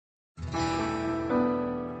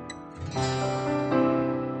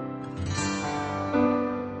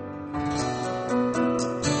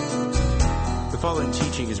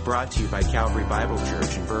teaching is brought to you by Calvary Bible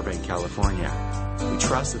Church in Burbank, California. We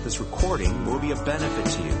trust that this recording will be a benefit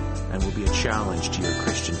to you and will be a challenge to your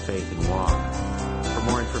Christian faith and walk. For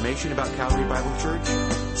more information about Calvary Bible Church,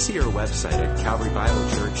 see our website at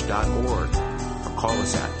calvarybiblechurch.org or call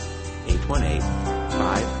us at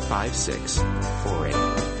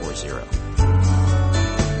 818-556-4840.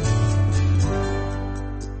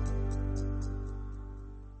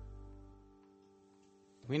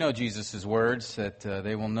 We know Jesus' words that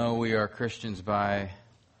they will know we are Christians by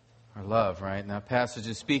our love, right? And that passage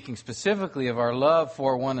is speaking specifically of our love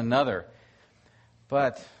for one another.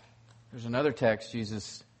 But there's another text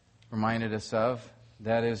Jesus reminded us of.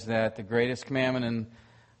 That is that the greatest commandment in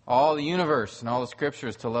all the universe and all the Scripture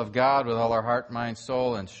is to love God with all our heart, mind,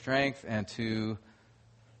 soul, and strength, and to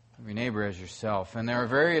love your neighbor as yourself. And there are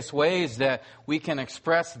various ways that we can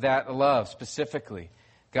express that love specifically.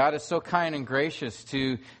 God is so kind and gracious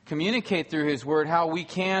to communicate through His Word how we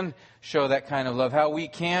can show that kind of love, how we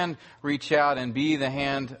can reach out and be the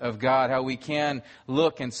hand of God, how we can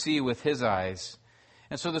look and see with His eyes.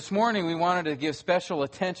 And so this morning we wanted to give special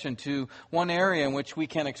attention to one area in which we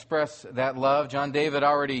can express that love. John David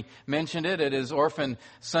already mentioned it. It is Orphan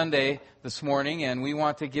Sunday this morning, and we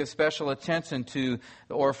want to give special attention to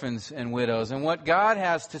the orphans and widows and what God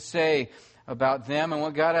has to say about them and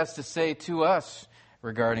what God has to say to us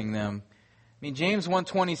regarding them. I mean, James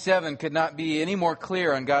 1:27 could not be any more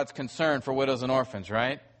clear on God's concern for widows and orphans,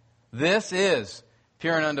 right? This is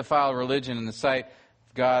pure and undefiled religion in the sight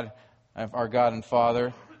of God, of our God and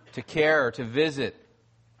Father, to care or to visit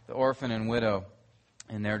the orphan and widow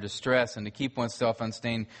in their distress and to keep oneself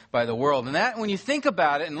unstained by the world. And that, when you think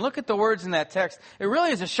about it and look at the words in that text, it really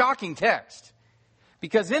is a shocking text.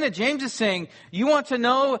 Because in it, James is saying, you want to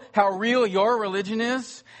know how real your religion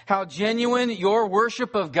is, how genuine your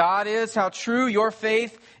worship of God is, how true your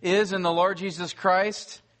faith is in the Lord Jesus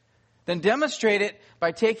Christ? Then demonstrate it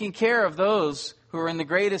by taking care of those who are in the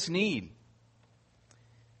greatest need.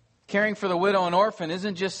 Caring for the widow and orphan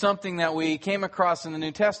isn't just something that we came across in the New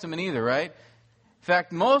Testament either, right? In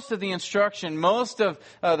fact, most of the instruction, most of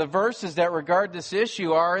the verses that regard this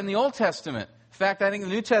issue are in the Old Testament. In fact, I think in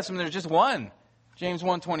the New Testament there's just one. James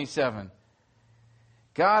 1:27.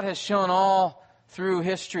 God has shown all through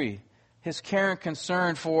history His care and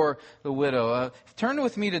concern for the widow. Turn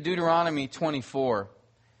with me to Deuteronomy 24.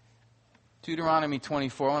 Deuteronomy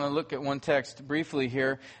 24. I want to look at one text briefly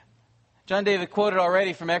here. John David quoted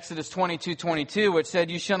already from Exodus 22:22, which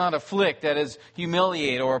said, "You shall not afflict," that is,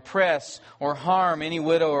 humiliate or oppress or harm any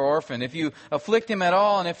widow or orphan. If you afflict him at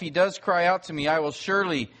all, and if he does cry out to me, I will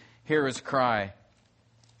surely hear his cry.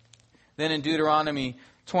 Then in Deuteronomy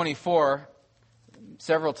 24,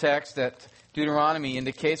 several texts that Deuteronomy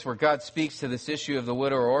indicates where God speaks to this issue of the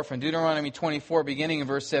widow or orphan. Deuteronomy 24, beginning in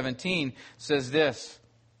verse 17, says this: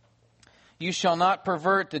 "You shall not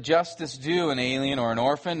pervert the justice due an alien or an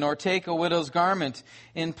orphan, nor take a widow's garment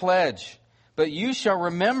in pledge. But you shall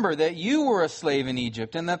remember that you were a slave in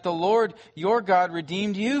Egypt, and that the Lord your God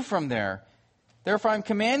redeemed you from there. Therefore I am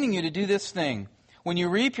commanding you to do this thing. When you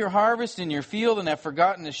reap your harvest in your field and have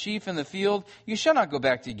forgotten the sheaf in the field, you shall not go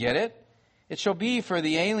back to get it. It shall be for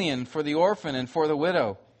the alien, for the orphan, and for the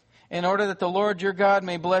widow, in order that the Lord your God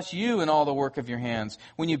may bless you in all the work of your hands.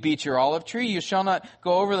 When you beat your olive tree, you shall not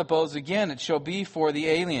go over the boughs again. It shall be for the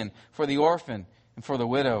alien, for the orphan, and for the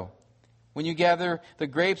widow. When you gather the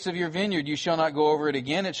grapes of your vineyard, you shall not go over it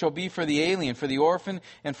again. It shall be for the alien, for the orphan,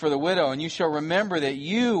 and for the widow. And you shall remember that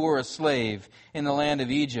you were a slave in the land of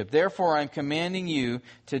Egypt. Therefore, I am commanding you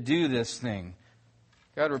to do this thing."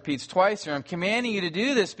 God repeats twice here, I'm commanding you to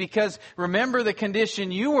do this because remember the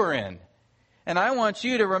condition you were in. And I want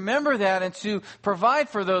you to remember that and to provide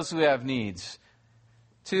for those who have needs.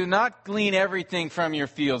 To not glean everything from your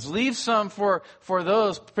fields. Leave some for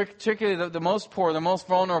those, particularly the most poor, the most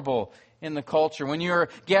vulnerable in the culture. When you're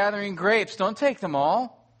gathering grapes, don't take them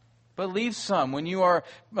all, but leave some. When you are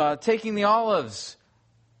taking the olives,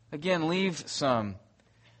 again, leave some.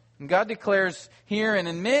 And God declares here and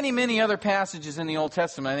in many, many other passages in the Old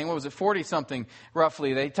Testament, I think, 40-something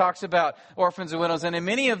roughly, that He talks about orphans and widows. And in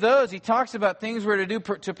many of those, He talks about things we're to do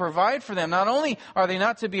to provide for them. Not only are they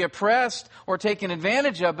not to be oppressed or taken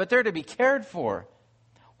advantage of, but they're to be cared for.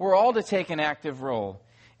 We're all to take an active role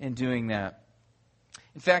in doing that.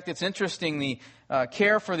 In fact, it's interesting, the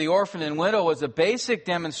care for the orphan and widow was a basic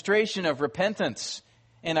demonstration of repentance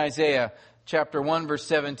in Isaiah chapter 1, verse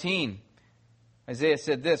 17. Isaiah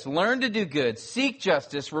said this: "Learn to do good, seek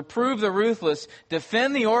justice, reprove the ruthless,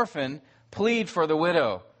 defend the orphan, plead for the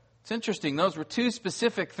widow." It's interesting, those were two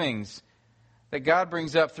specific things that God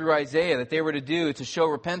brings up through Isaiah that they were to do to show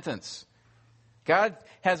repentance. God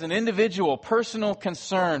has an individual, personal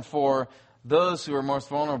concern for those who are most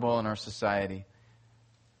vulnerable in our society.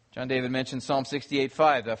 John David mentioned Psalm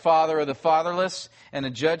 68:5. The father of the fatherless and a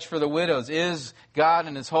judge for the widows is God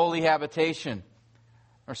in His holy habitation.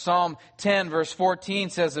 Or Psalm 10 verse 14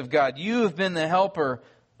 says of God, you have been the helper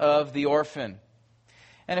of the orphan.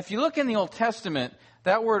 And if you look in the Old Testament,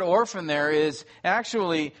 that word orphan there is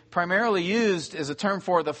actually primarily used as a term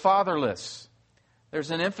for the fatherless.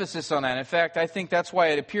 There's an emphasis on that. In fact, I think that's why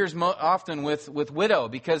it appears often with widow,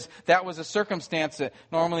 because that was a circumstance that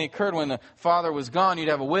normally occurred when the father was gone. You'd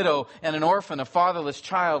have a widow and an orphan, a fatherless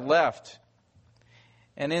child left.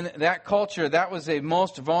 And in that culture, that was a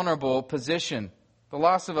most vulnerable position. The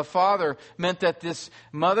loss of a father meant that this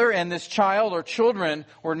mother and this child or children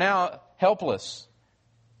were now helpless.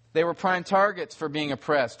 They were prime targets for being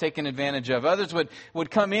oppressed, taken advantage of. Others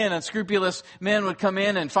would come in, unscrupulous men would come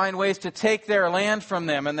in and find ways to take their land from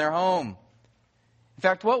them and their home. In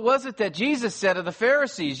fact, what was it that Jesus said of the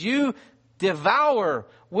Pharisees? You devour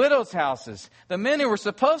widows' houses. The men who were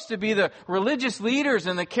supposed to be the religious leaders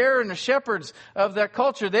and the care and the shepherds of that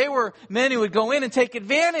culture, they were men who would go in and take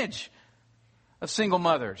advantage of single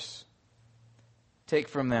mothers, take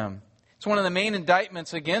from them. It's one of the main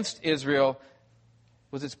indictments against Israel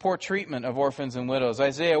was its poor treatment of orphans and widows.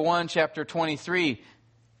 Isaiah 1, chapter 23,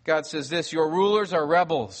 God says this, your rulers are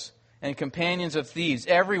rebels and companions of thieves.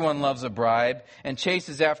 Everyone loves a bribe and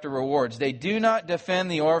chases after rewards. They do not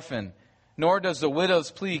defend the orphan, nor does the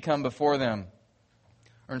widow's plea come before them.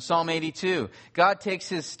 Or in Psalm 82, God takes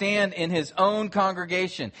His stand in His own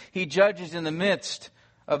congregation. He judges in the midst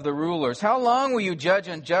of the rulers. How long will you judge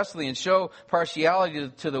unjustly and show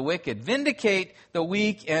partiality to the wicked? Vindicate the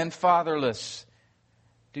weak and fatherless.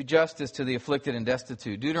 Do justice to the afflicted and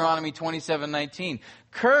destitute. Deuteronomy 27:19.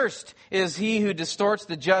 Cursed is he who distorts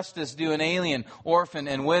the justice due an alien, orphan,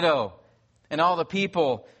 and widow. And all the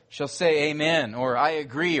people shall say amen, or I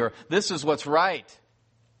agree, or this is what's right.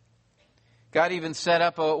 God even set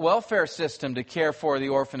up a welfare system to care for the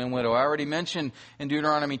orphan and widow. I already mentioned in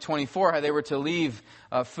Deuteronomy 24 how they were to leave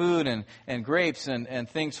food and grapes and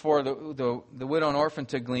things for the widow and orphan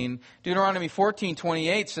to glean. Deuteronomy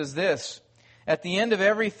 14:28 says this, at the end of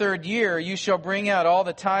every third year, you shall bring out all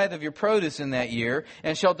the tithe of your produce in that year,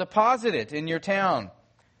 and shall deposit it in your town.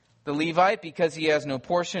 The Levite, because he has no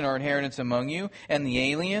portion or inheritance among you, and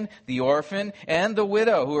the alien, the orphan, and the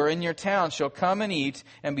widow who are in your town shall come and eat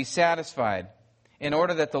and be satisfied, in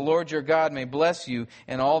order that the Lord your God may bless you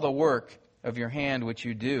in all the work of your hand which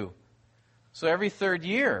you do. So every third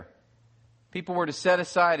year, people were to set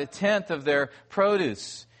aside a tenth of their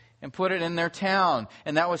produce and put it in their town.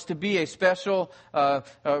 And that was to be a special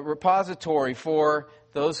repository for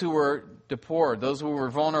those who were deplored, those who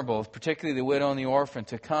were vulnerable, particularly the widow and the orphan,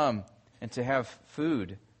 to come and to have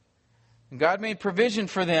food. And God made provision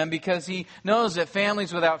for them because He knows that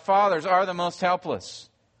families without fathers are the most helpless.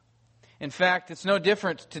 In fact, it's no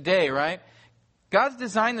different today, right? God's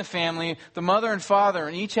designed the family, the mother and father,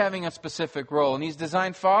 and each having a specific role. And He's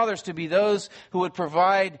designed fathers to be those who would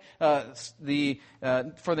provide for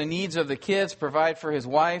the needs of the kids, provide for his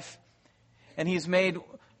wife. And He's made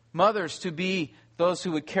mothers to be those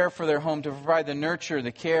who would care for their home, to provide the nurture,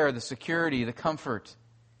 the care, the security, the comfort.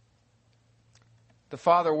 The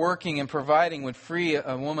father working and providing would free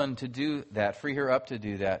a woman to do that, free her up to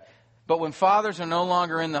do that. But when fathers are no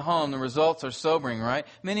longer in the home, the results are sobering, right?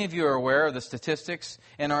 Many of you are aware of the statistics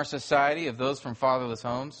in our society of those from fatherless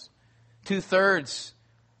homes. 2/3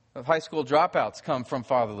 of high school dropouts come from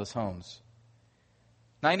fatherless homes.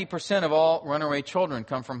 90% of all runaway children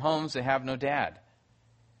come from homes that have no dad.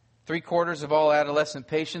 3/4 of all adolescent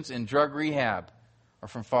patients in drug rehab are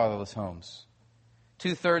from fatherless homes.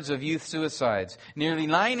 2/3 of youth suicides. Nearly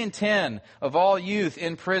 9 in 10 of all youth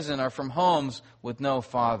in prison are from homes with no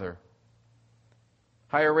father.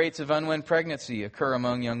 Higher rates of unwed pregnancy occur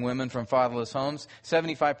among young women from fatherless homes.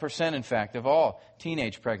 75%, in fact, of all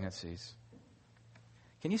teenage pregnancies.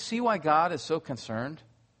 Can you see why God is so concerned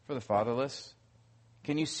for the fatherless?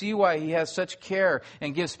 Can you see why He has such care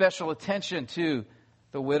and gives special attention to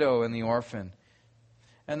the widow and the orphan?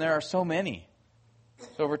 And there are so many.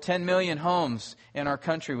 There's over 10 million homes in our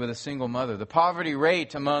country with a single mother. The poverty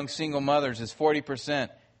rate among single mothers is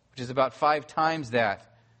 40%, which is about 5 times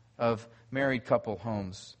that of married couple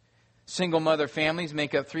homes. Single mother families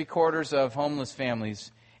make up 3/4 of homeless families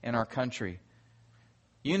in our country.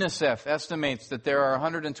 UNICEF estimates that there are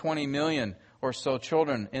 120 million or so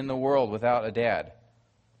children in the world without a dad.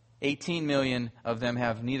 18 million of them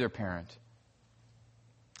have neither parent.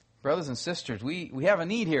 Brothers and sisters, we have a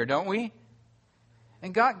need here, don't we?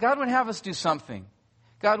 And God would have us do something.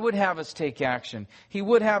 God would have us take action. He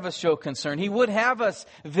would have us show concern. He would have us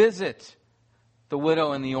visit the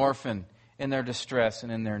widow and the orphan in their distress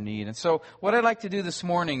and in their need. And so what I'd like to do this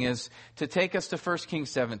morning is to take us to 1 Kings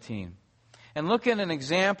 17 and look at an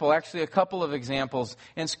example, actually a couple of examples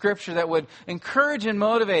in Scripture that would encourage and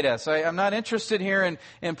motivate us. I'm not interested here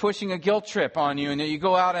in pushing a guilt trip on you and that you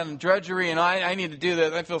go out on drudgery and I need to do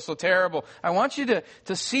this, I feel so terrible. I want you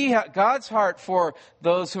to see God's heart for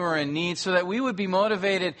those who are in need so that we would be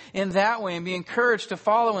motivated in that way and be encouraged to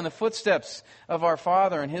follow in the footsteps of our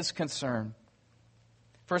Father and His concern.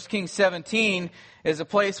 1 Kings 17 is a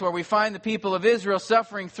place where we find the people of Israel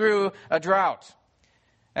suffering through a drought.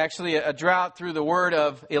 Actually, a drought through the word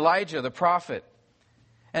of Elijah, the prophet.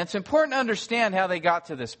 And it's important to understand how they got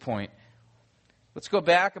to this point. Let's go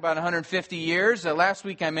back about 150 years. Last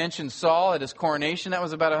week I mentioned Saul at his coronation. That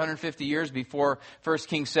was about 150 years before 1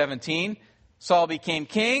 Kings 17. Saul became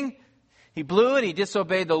king. He blew it. He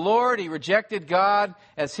disobeyed the Lord. He rejected God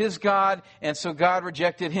as his God. And so God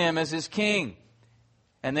rejected him as his king.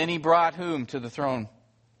 And then he brought whom to the throne?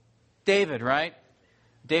 David, right?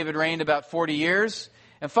 David reigned about 40 years.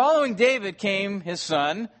 And following David came his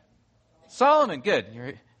son, Solomon.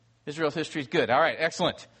 Good. Israel's history is good. All right,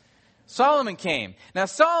 excellent. Solomon came. Now,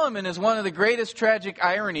 Solomon is one of the greatest tragic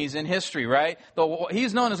ironies in history, right?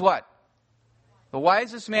 He's known as what? The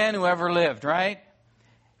wisest man who ever lived, right?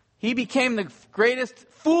 He became the greatest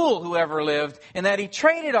fool who ever lived in that he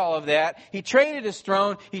traded all of that. He traded his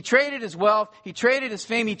throne. He traded his wealth. He traded his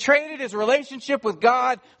fame. He traded his relationship with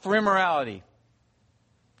God for immorality.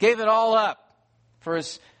 Gave it all up for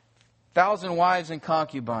his 1,000 wives and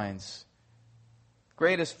concubines.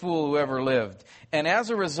 Greatest fool who ever lived. And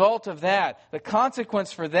as a result of that, the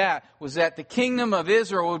consequence for that was that the kingdom of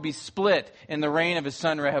Israel would be split in the reign of his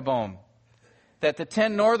son Rehoboam. That the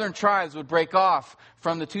 10 northern tribes would break off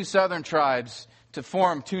from the 2 southern tribes to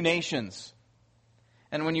form 2 nations.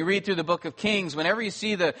 And when you read through the book of Kings, whenever you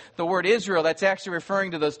see the word Israel, that's actually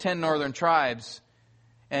referring to those 10 northern tribes.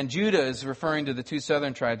 And Judah is referring to the 2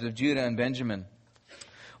 southern tribes of Judah and Benjamin.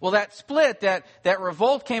 Well, that split, that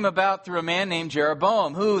revolt came about through a man named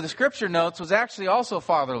Jeroboam, who the Scripture notes was actually also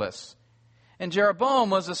fatherless. And Jeroboam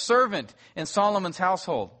was a servant in Solomon's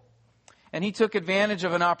household. And he took advantage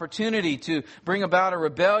of an opportunity to bring about a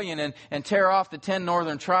rebellion and tear off the 10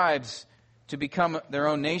 northern tribes to become their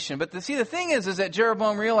own nation. But the thing is that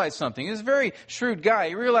Jeroboam realized something. He was a very shrewd guy.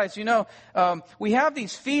 He realized, we have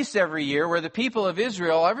these feasts every year where the people of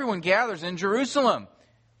Israel, everyone gathers in Jerusalem,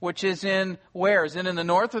 which is in where? Is it in the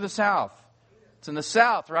north or the south? It's in the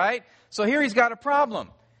south, right? So here he's got a problem.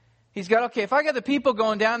 He's got, if I got the people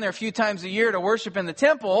going down there a few times a year to worship in the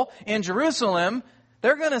temple in Jerusalem,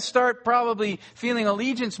 they're going to start probably feeling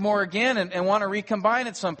allegiance more again and want to recombine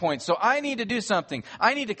at some point. So I need to do something.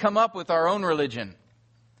 I need to come up with our own religion.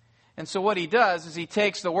 And so what he does is he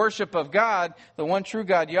takes the worship of God, the one true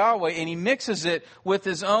God Yahweh, and he mixes it with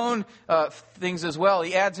his own things as well.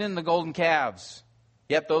 He adds in the golden calves.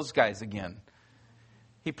 Yep, those guys again.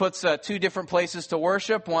 He puts 2 different places to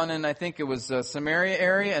worship. One in, I think it was Samaria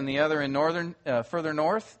area, and the other in further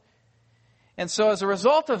north. And so as a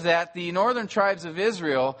result of that, the northern tribes of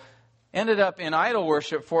Israel ended up in idol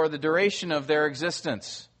worship for the duration of their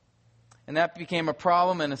existence. And that became a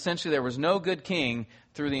problem, and essentially there was no good king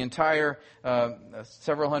through the entire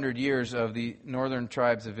several hundred years of the northern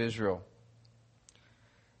tribes of Israel.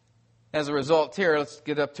 As a result here, let's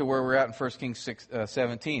get up to where we're at in 1 Kings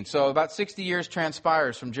 17. So about 60 years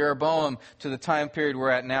transpires from Jeroboam to the time period we're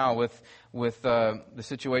at now with the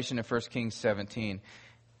situation in 1 Kings 17.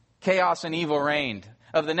 Chaos and evil reigned.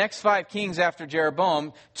 Of the next 5 kings after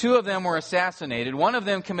Jeroboam, 2 of them were assassinated. 1 of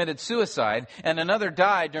them committed suicide, and another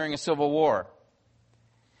died during a civil war.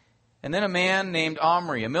 And then a man named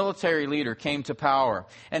Omri, a military leader, came to power.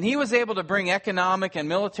 And he was able to bring economic and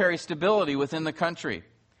military stability within the country.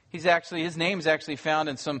 His name is actually found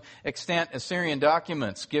in some extant Assyrian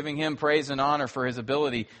documents, giving him praise and honor for his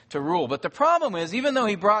ability to rule. But the problem is, even though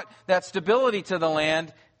he brought that stability to the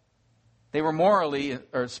land, they were morally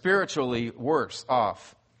or spiritually worse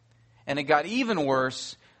off. And it got even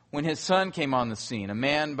worse when his son came on the scene, a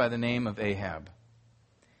man by the name of Ahab.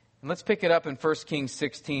 And let's pick it up in 1 Kings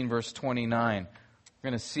 16, verse 29. We're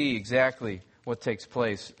going to see exactly what takes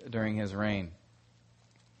place during his reign.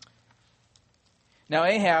 Now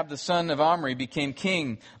Ahab, the son of Omri, became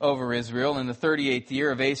king over Israel in the 38th year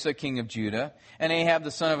of Asa, king of Judah. And Ahab,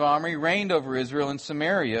 the son of Omri, reigned over Israel in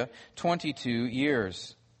Samaria 22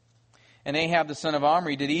 years. And Ahab, the son of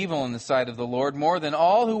Omri, did evil in the sight of the Lord more than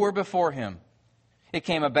all who were before him. It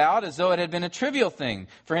came about as though it had been a trivial thing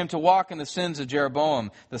for him to walk in the sins of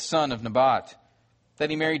Jeroboam, the son of Nebat. that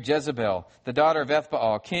he married Jezebel, the daughter of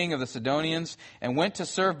Ethbaal, king of the Sidonians, and went to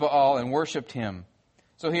serve Baal and worshipped him.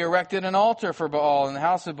 So he erected an altar for Baal in the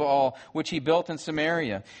house of Baal, which he built in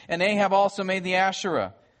Samaria. And Ahab also made the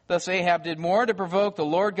Asherah. Thus Ahab did more to provoke the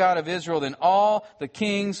Lord God of Israel than all the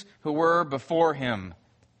kings who were before him.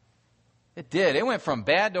 It did. It went from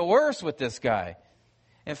bad to worse with this guy.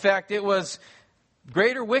 In fact,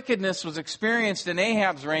 greater wickedness was experienced in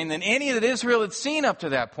Ahab's reign than any that Israel had seen up to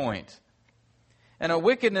that point. And a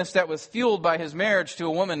wickedness that was fueled by his marriage to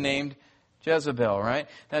a woman named Jezebel, right?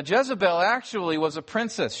 Now, Jezebel actually was a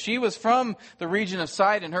princess. She was from the region of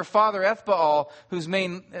Sidon. Her father, Ethbaal, whose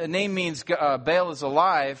name means Baal is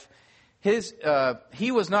alive,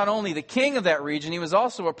 he was not only the king of that region, he was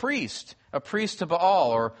also a priest to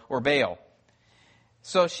Baal or Baal.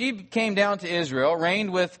 So she came down to Israel,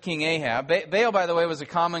 reigned with King Ahab. Baal, by the way, was a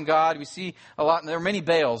common god. We see a lot. There are many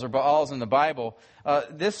Baals or Baals in the Bible.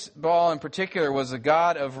 This Baal in particular was a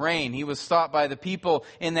god of rain. He was thought by the people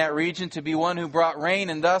in that region to be one who brought rain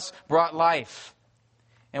and thus brought life.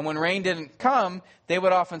 And when rain didn't come, they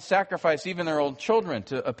would often sacrifice even their own children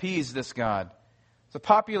to appease this god. It's a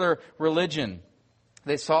popular religion.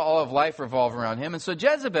 They saw all of life revolve around him. And so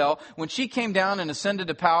Jezebel, when she came down and ascended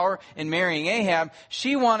to power in marrying Ahab,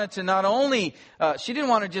 she wanted to not only, she didn't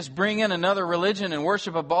want to just bring in another religion and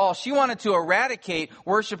worship of Baal. She wanted to eradicate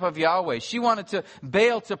worship of Yahweh. She wanted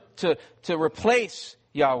Baal to replace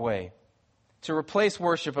Yahweh, to replace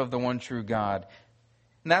worship of the one true God.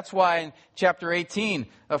 And that's why in chapter 18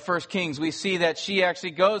 of 1 Kings, we see that she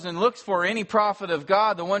actually goes and looks for any prophet of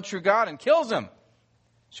God, the one true God, and kills him.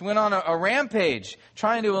 She went on a rampage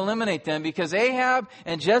trying to eliminate them because Ahab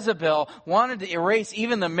and Jezebel wanted to erase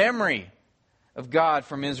even the memory of God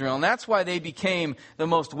from Israel. And that's why they became the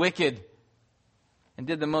most wicked and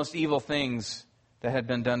did the most evil things that had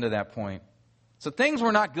been done to that point. So things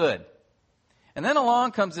were not good. And then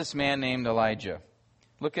along comes this man named Elijah.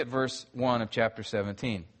 Look at verse 1 of chapter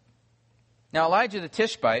 17. Now Elijah the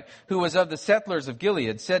Tishbite, who was of the settlers of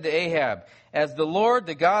Gilead, said to Ahab, "As the Lord,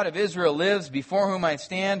 the God of Israel, lives, before whom I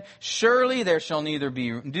stand, surely there shall neither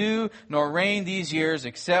be dew nor rain these years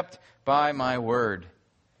except by my word."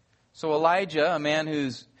 So Elijah, a man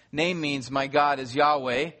whose name means my God is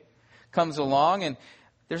Yahweh, comes along, and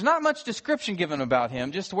there's not much description given about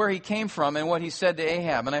him, just where he came from and what he said to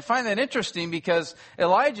Ahab. And I find that interesting because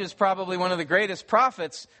Elijah is probably one of the greatest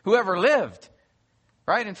prophets who ever lived.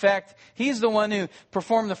 Right? In fact, he's the one who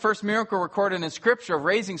performed the first miracle recorded in Scripture of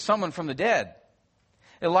raising someone from the dead.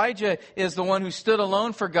 Elijah is the one who stood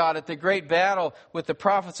alone for God at the great battle with the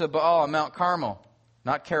prophets of Baal on Mount Carmel.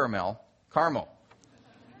 Not Caramel, Carmel.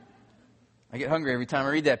 I get hungry every time I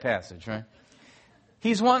read that passage, right?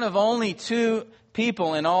 He's one of only 2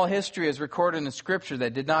 people in all history as recorded in Scripture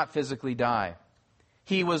that did not physically die.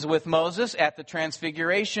 He was with Moses at the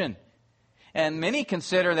Transfiguration. And many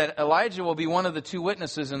consider that Elijah will be one of the 2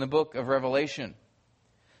 witnesses in the book of Revelation.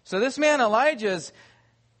 So this man Elijah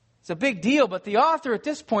it's a big deal, but the author at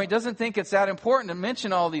this point doesn't think it's that important to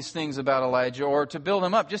mention all these things about Elijah or to build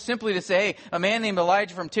him up. Just simply to say, hey, a man named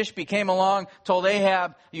Elijah from Tishbe came along, told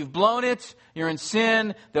Ahab, you've blown it, you're in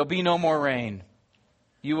sin, there'll be no more rain.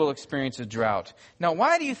 You will experience a drought. Now,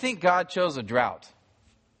 why do you think God chose a drought?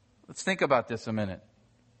 Let's think about this a minute.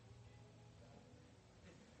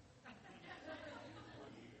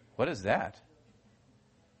 What is that?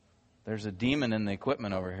 There's a demon in the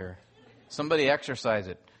equipment over here. Somebody exorcise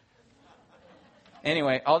it.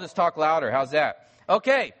 Anyway, I'll just talk louder. How's that?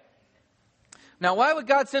 Okay. Now, why would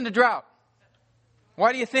God send a drought?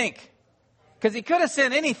 Why do you think? Because he could have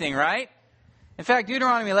sent anything, right? In fact,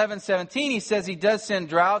 Deuteronomy 11:17, he says he does send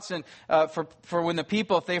droughts, and for when the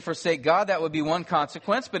people, if they forsake God, that would be one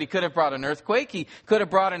consequence. But he could have brought an earthquake. He could have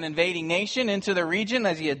brought an invading nation into the region,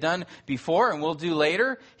 as he had done before, and will do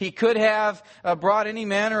later. He could have brought any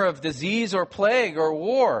manner of disease or plague or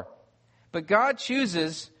war. But God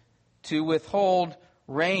chooses to withhold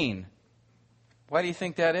rain. Why do you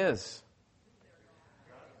think that is?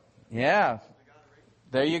 Yeah.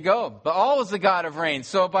 There you go. Baal is the god of rain.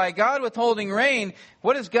 So by God withholding rain,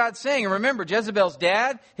 what is God saying? And remember, Jezebel's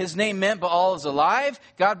dad, his name meant Baal is alive.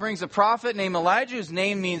 God brings a prophet named Elijah, whose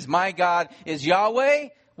name means my God is Yahweh.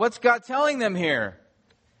 What's God telling them here?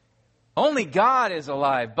 Only God is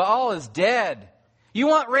alive. Baal is dead. You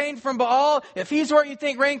want rain from Baal? If he's where you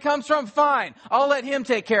think rain comes from, fine. I'll let him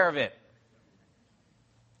take care of it.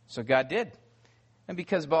 So God did. And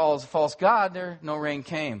because Baal is a false god, no rain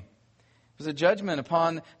came. It was a judgment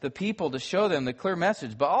upon the people to show them the clear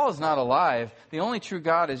message. Baal is not alive. The only true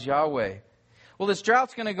God is Yahweh. Well, this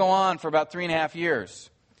drought's going to go on for about 3.5 years.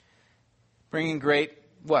 Bringing great,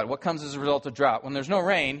 what comes as a result of drought? When there's no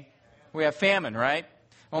rain, we have famine, right?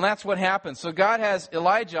 Well, that's what happened. So God has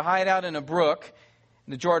Elijah hide out in a brook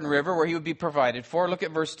in the Jordan River where he would be provided for. Look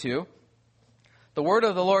at verse 2. The word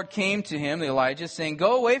of the Lord came to him, Elijah, saying,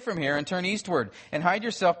 Go away from here and turn eastward, and hide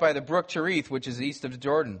yourself by the brook Cherith, which is east of the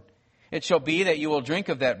Jordan. It shall be that you will drink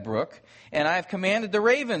of that brook, and I have commanded the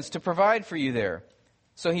ravens to provide for you there.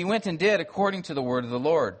 So he went and did according to the word of the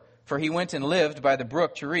Lord. For he went and lived by the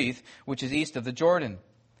brook Cherith, which is east of the Jordan.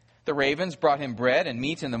 The ravens brought him bread and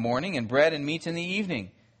meat in the morning, and bread and meat in the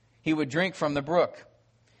evening. He would drink from the brook.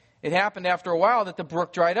 It happened after a while that the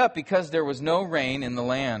brook dried up, because there was no rain in the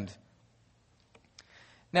land.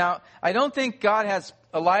 Now, I don't think God has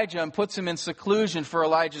Elijah and puts him in seclusion for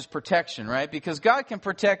Elijah's protection, right? Because God can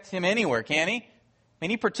protect him anywhere, can he? I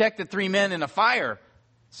mean, he protected 3 men in a fire,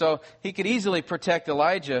 so he could easily protect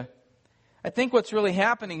Elijah. I think what's really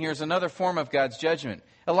happening here is another form of God's judgment.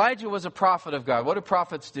 Elijah was a prophet of God. What do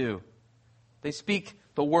prophets do? They speak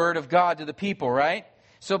the word of God to the people, right?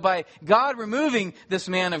 So by God removing this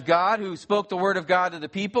man of God who spoke the word of God to the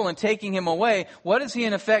people and taking him away, what is he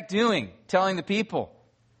in effect doing? Telling the people,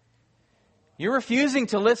 you're refusing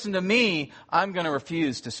to listen to me, I'm going to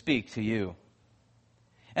refuse to speak to you.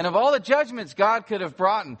 And of all the judgments God could have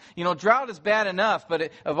brought, drought is bad enough,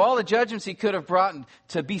 but of all the judgments he could have brought,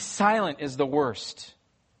 to be silent is the worst.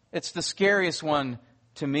 It's the scariest one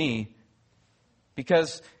to me,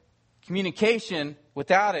 because communication,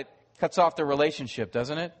 without it, cuts off the relationship,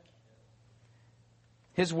 doesn't it?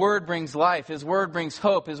 His word brings life. His word brings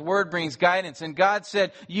hope. His word brings guidance. And God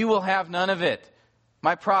said, you will have none of it.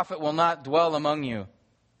 My prophet will not dwell among you.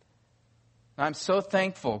 I'm so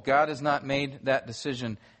thankful God has not made that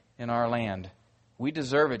decision in our land. We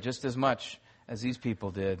deserve it just as much as these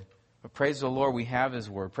people did. But praise the Lord, we have His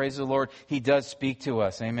word. Praise the Lord, He does speak to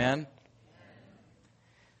us. Amen?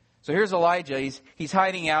 So here's Elijah. He's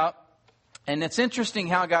hiding out. And it's interesting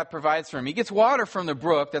how God provides for him. He gets water from the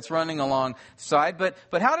brook that's running alongside.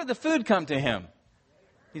 But how did the food come to him?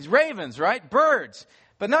 These ravens, right? Birds.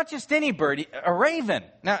 But not just any bird, a raven.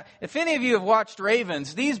 Now, if any of you have watched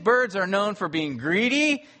ravens, these birds are known for being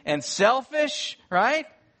greedy and selfish, right?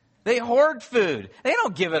 They hoard food. They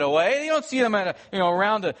don't give it away. You don't see them at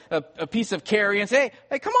around a piece of carrion and say,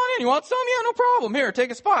 hey, come on in, you want some? Yeah, no problem. Here,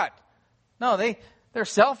 take a spot. No, they're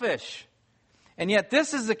selfish. And yet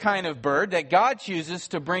this is the kind of bird that God chooses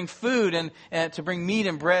to bring food and to bring meat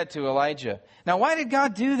and bread to Elijah. Now, why did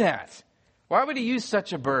God do that? Why would He use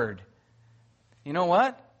such a bird? You know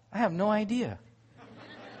what? I have no idea.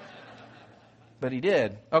 But He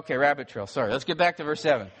did. Okay, rabbit trail. Sorry. Let's get back to verse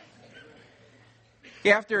 7.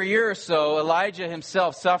 After a year or so, Elijah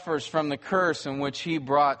himself suffers from the curse in which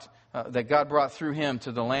that God brought through him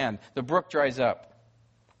to the land. The brook dries up.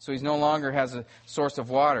 So he no longer has a source of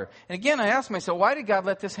water. And again, I ask myself, why did God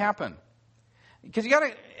let this happen? Because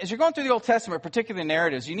as you're going through the Old Testament, particularly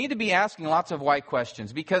narratives, you need to be asking lots of why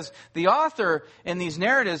questions. Because the author in these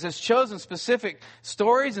narratives has chosen specific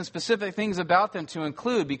stories and specific things about them to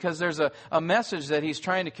include, because there's a message that he's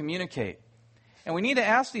trying to communicate. And we need to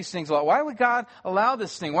ask these things a lot. Why would God allow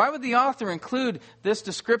this thing? Why would the author include this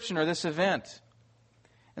description or this event?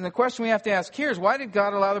 And the question we have to ask here is, why did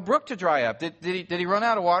God allow the brook to dry up? Did he run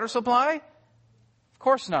out of water supply? Of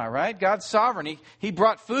course not, right? God's sovereign. He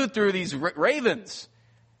brought food through these ravens.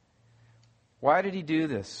 Why did He do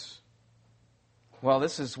this? Well,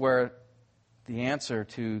 this is where the answer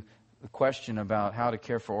to the question about how to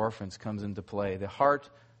care for orphans comes into play. The heart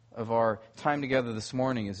of our time together this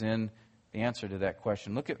morning is in the answer to that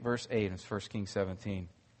question. Look at verse 8 in 1 Kings 17.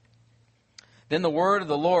 Then the word of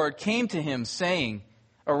the Lord came to him, saying,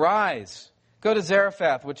 Arise, go to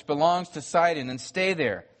Zarephath, which belongs to Sidon, and stay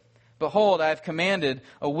there. Behold, I have commanded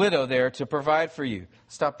a widow there to provide for you.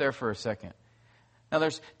 Stop there for a second. Now,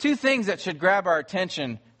 there's two things that should grab our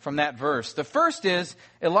attention from that verse. The first is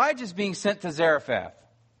Elijah's being sent to Zarephath.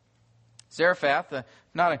 Zarephath,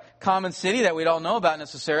 not a common city that we'd all know about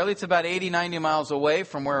necessarily. It's about 80, 90 miles away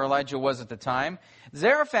from where Elijah was at the time.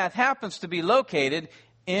 Zarephath happens to be located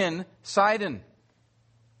in Sidon,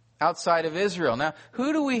 outside of Israel. Now,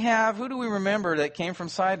 who do we remember that came from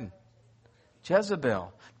Sidon?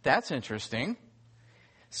 Jezebel. That's interesting.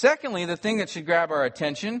 Secondly, the thing that should grab our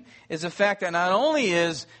attention is the fact that not only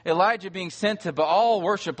is Elijah being sent to Baal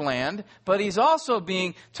worship land, but he's also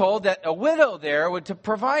being told that a widow there would to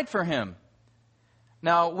provide for him.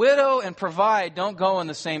 Now, widow and provide don't go in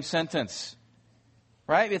the same sentence.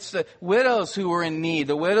 Right? It's the widows who were in need,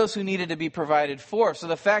 the widows who needed to be provided for. So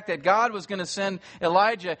the fact that God was going to send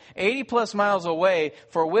Elijah 80 plus miles away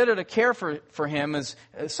for a widow to care for him is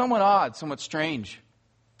somewhat odd, somewhat strange.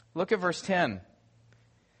 Look at verse 10.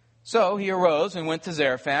 So he arose and went to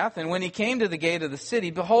Zarephath, and when he came to the gate of the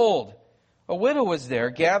city, behold, a widow was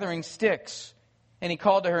there gathering sticks. And he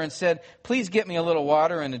called to her and said, please get me a little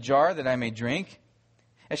water in a jar that I may drink.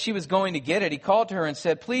 As she was going to get it, he called to her and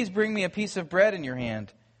said, please bring me a piece of bread in your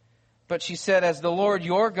hand. But she said, as the Lord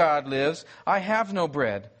your God lives, I have no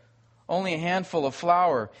bread, only a handful of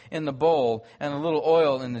flour in the bowl and a little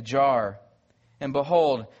oil in the jar. And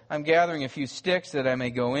behold, I'm gathering a few sticks that I may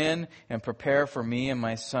go in and prepare for me and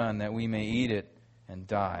my son, that we may eat it and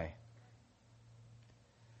die.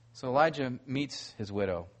 So Elijah meets his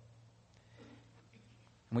widow.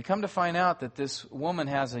 And we come to find out that this woman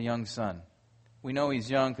has a young son. We know he's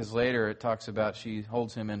young because later it talks about she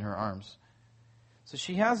holds him in her arms. So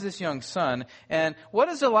she has this young son. And what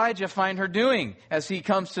does Elijah find her doing as he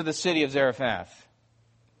comes to the city of Zarephath?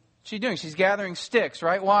 What's she doing? She's gathering sticks,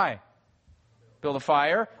 right? Why? Build a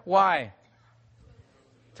fire. Why?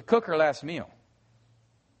 To cook her last meal.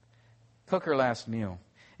 Cook her last meal.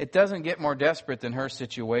 It doesn't get more desperate than her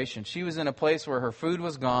situation. She was in a place where her food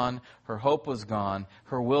was gone, her hope was gone,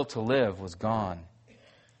 her will to live was gone.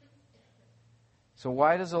 So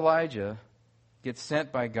why does Elijah get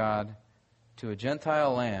sent by God to a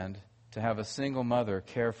Gentile land to have a single mother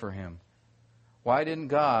care for him? Why didn't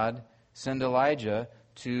God send Elijah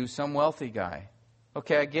to some wealthy guy?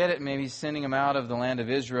 Okay, I get it. Maybe he's sending him out of the land of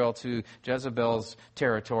Israel to Jezebel's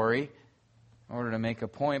territory in order to make a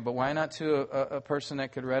point, but why not to a person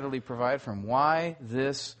that could readily provide for him? Why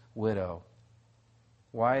this widow?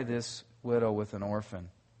 Why this widow with an orphan?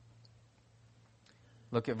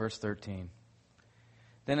 Look at verse 13.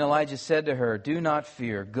 Then Elijah said to her, do not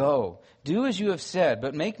fear. Go, do as you have said,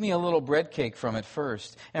 but make me a little bread cake from it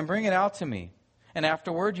first, and bring it out to me. And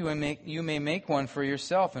afterward you may make one for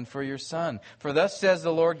yourself and for your son. For thus says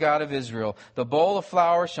the Lord God of Israel, the bowl of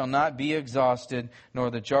flour shall not be exhausted,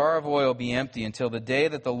 nor the jar of oil be empty, until the day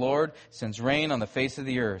that the Lord sends rain on the face of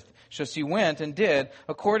the earth. So she went and did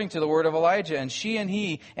according to the word of Elijah, and she and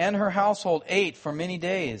he and her household ate for many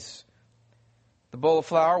days. The bowl of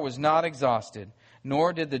flour was not exhausted,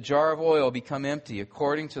 nor did the jar of oil become empty,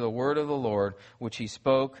 according to the word of the Lord, which he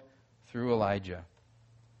spoke through Elijah.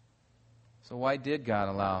 So why did God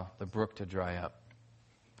allow the brook to dry up?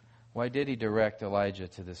 Why did he direct Elijah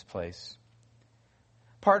to this place?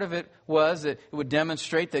 Part of it was that it would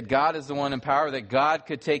demonstrate that God is the one in power, that God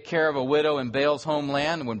could take care of a widow in Baal's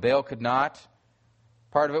homeland when Baal could not.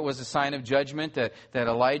 Part of it was a sign of judgment that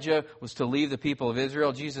Elijah was to leave the people of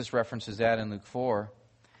Israel. Jesus references that in Luke 4.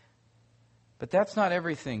 But that's not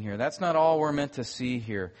everything here. That's not all we're meant to see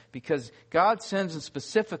here. Because God sends him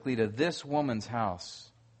specifically to this woman's house.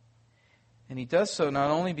 And he does so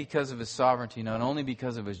not only because of his sovereignty, not only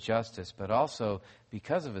because of his justice, but also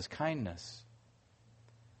because of his kindness.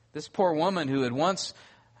 This poor woman who had once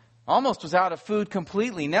almost was out of food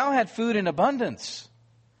completely, now had food in abundance.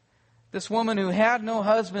 This woman who had no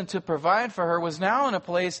husband to provide for her was now in a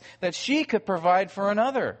place that she could provide for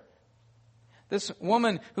another. This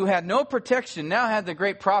woman who had no protection now had the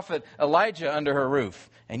great prophet Elijah under her roof.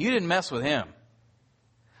 And you didn't mess with him.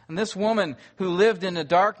 And this woman who lived in the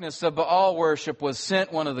darkness of Baal worship was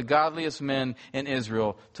sent one of the godliest men in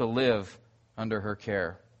Israel to live under her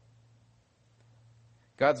care.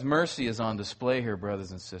 God's mercy is on display here,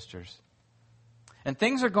 brothers and sisters. And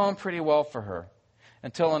things are going pretty well for her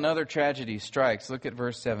until another tragedy strikes. Look at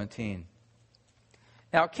verse 17.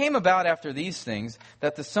 Now it came about after these things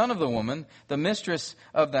that the son of the woman, the mistress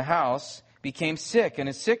of the house, became sick, and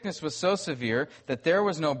his sickness was so severe that there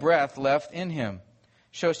was no breath left in him.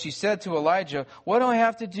 So she said to Elijah, what do I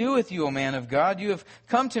have to do with you, O man of God? You have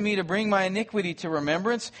come to me to bring my iniquity to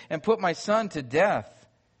remembrance and put my son to death.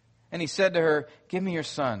 And he said to her, give me your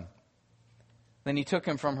son. Then he took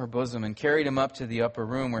him from her bosom and carried him up to the upper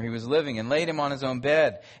room where he was living and laid him on his own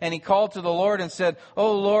bed. And he called to the Lord and said,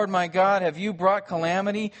 O Lord my God, have you brought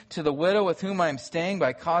calamity to the widow with whom I am staying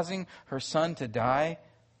by causing her son to die?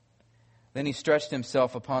 Then he stretched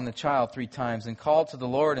himself upon the child 3 times and called to the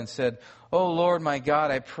Lord and said, O Lord my God,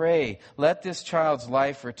 I pray, let this child's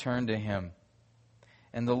life return to him.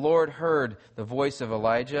 And the Lord heard the voice of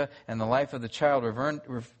Elijah, and the life of the child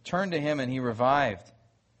returned to him, and he revived.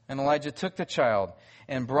 And Elijah took the child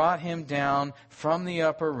and brought him down from the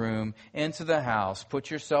upper room into the house. Put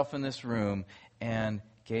yourself in this room, and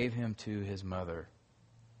gave him to his mother.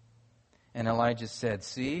 And Elijah said,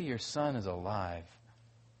 see, your son is alive.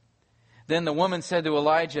 Then the woman said to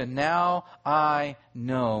Elijah, now I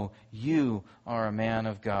know you are a man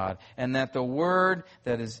of God, and that the word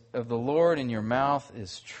that is of the Lord in your mouth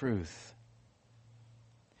is truth.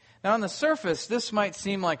 Now on the surface, this might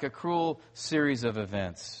seem like a cruel series of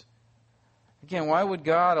events. Again, why would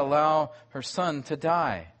God allow her son to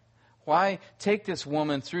die? Why take this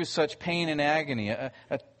woman through such pain and agony? A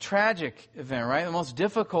tragic event, right? The most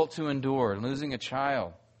difficult to endure, losing a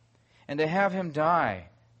child. And to have him die.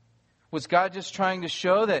 Was God just trying to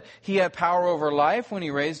show that he had power over life when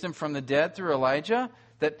he raised him from the dead through Elijah?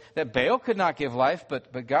 That Baal could not give life,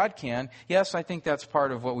 but God can? Yes, I think that's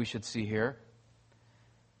part of what we should see here.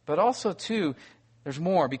 But also, too, there's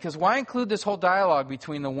more. Because why include this whole dialogue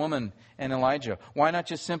between the woman and Elijah? Why not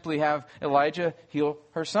just simply have Elijah heal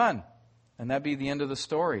her son? And that'd be the end of the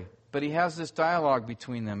story. But he has this dialogue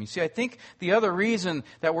between them. You see, I think the other reason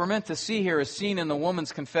that we're meant to see here is seen in the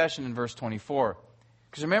woman's confession in verse 24.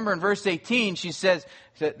 Because remember in verse 18, she says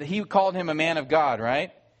that he called him a man of God,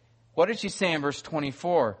 right? What did she say in verse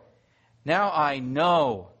 24? Now I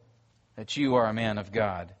know that you are a man of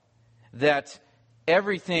God, that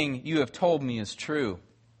everything you have told me is true.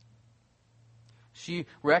 She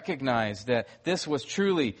recognized that this was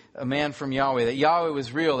truly a man from Yahweh, that Yahweh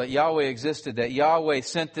was real, that Yahweh existed, that Yahweh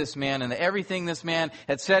sent this man, and that everything this man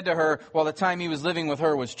had said to her while the time he was living with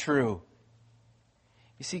her was true.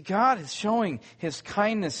 You see, God is showing his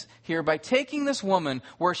kindness here by taking this woman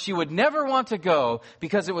where she would never want to go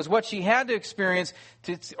because it was what she had to experience,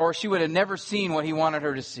 or she would have never seen what he wanted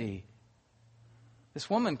her to see. This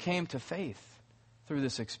woman came to faith through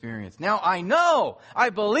this experience. Now I know,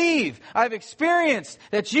 I believe, I've experienced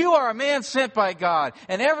that you are a man sent by God,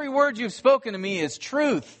 and every word you've spoken to me is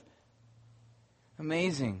truth.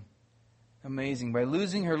 Amazing. Amazing. By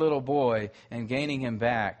losing her little boy and gaining him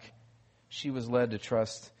back, she was led to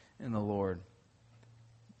trust in the Lord.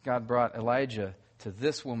 God brought Elijah to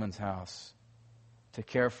this woman's house to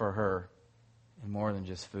care for her in more than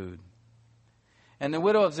just food. And the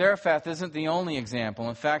widow of Zarephath isn't the only example.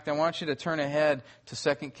 In fact, I want you to turn ahead to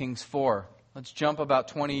 2 Kings 4. Let's jump about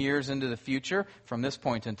 20 years into the future from this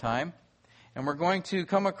point in time. And we're going to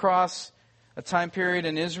come across a time period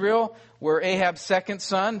in Israel where Ahab's second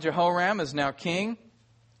son, Jehoram, is now king.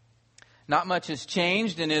 Not much has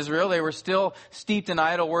changed in Israel. They were still steeped in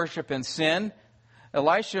idol worship and sin.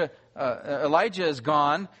 Elijah is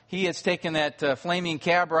gone. He has taken that flaming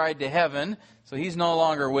cab ride to heaven, so he's no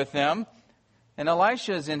longer with them. And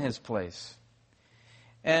Elisha is in his place.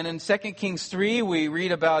 And in 2 Kings 3, we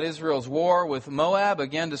read about Israel's war with Moab,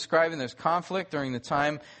 again describing this conflict during the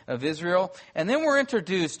time of Israel. And then we're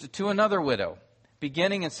introduced to another widow,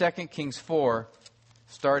 beginning in 2 Kings 4,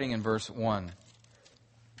 starting in verse 1.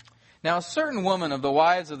 Now a certain woman of the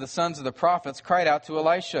wives of the sons of the prophets cried out to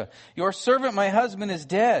Elisha, "Your servant, my husband, is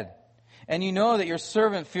dead. And you know that your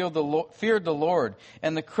servant feared the Lord,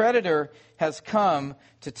 and the creditor has come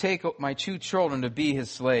to take my 2 children to be his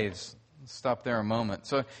slaves." Let's stop there a moment.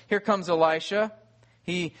 So here comes Elisha.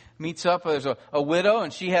 He meets up. There's a widow,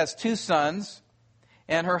 and she has 2 sons.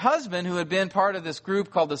 And her husband, who had been part of this group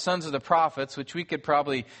called the Sons of the Prophets, which we could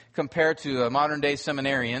probably compare to modern-day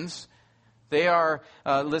seminarians. They are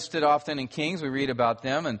listed often in Kings. We read about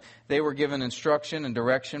them, and they were given instruction and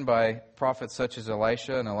direction by prophets such as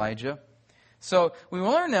Elisha and Elijah. So we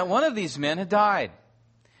learn that one of these men had died.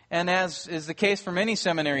 And as is the case for many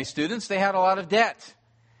seminary students, they had a lot of debt.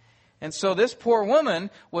 And so this poor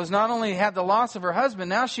woman was not only had the loss of her husband,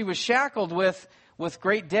 now she was shackled with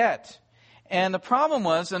great debt. And the problem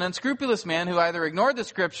was an unscrupulous man who either ignored the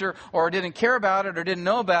scripture or didn't care about it or didn't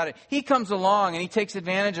know about it. He comes along and he takes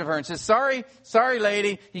advantage of her and says, sorry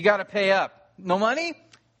lady, you got to pay up. No money?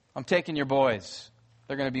 I'm taking your boys.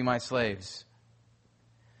 They're going to be my slaves.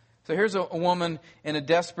 So here's a woman in a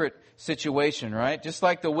desperate situation, right? Just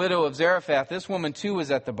like the widow of Zarephath, this woman too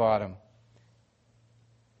was at the bottom.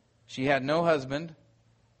 She had no husband,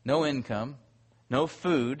 no income, no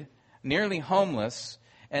food, nearly homeless,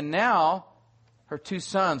 and now her 2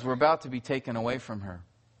 sons were about to be taken away from her.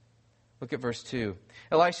 Look at verse 2.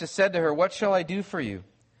 Elisha said to her, "What shall I do for you?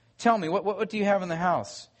 Tell me, what do you have in the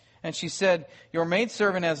house?" And she said, "Your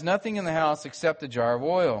maidservant has nothing in the house except a jar of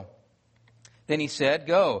oil." Then he said,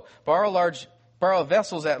 "Go, borrow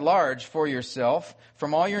vessels at large for yourself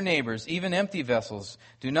from all your neighbors, even empty vessels.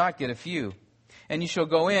 Do not get a few. And you shall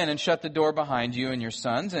go in and shut the door behind you and your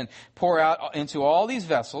sons, and pour out into all these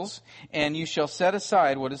vessels, and you shall set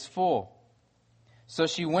aside what is full." So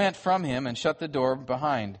she went from him and shut the door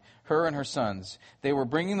behind her and her sons. They were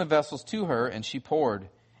bringing the vessels to her, and she poured.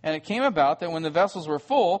 And it came about that when the vessels were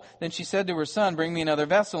full, then she said to her son, "Bring me another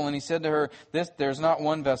vessel." And he said to her, "There's not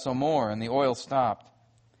 1 vessel more." And the oil stopped.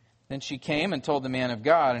 Then she came and told the man of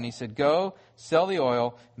God, and he said, "Go, sell the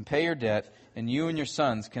oil and pay your debt, and you and your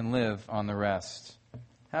sons can live on the rest."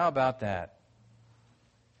 How about that?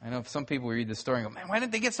 I know some people read the story and go, "Man, why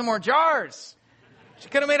didn't they get some more jars? She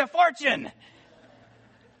could have made a fortune."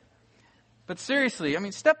 But seriously,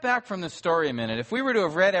 step back from this story a minute. If we were to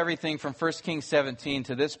have read everything from 1 Kings 17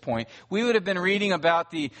 to this point, we would have been reading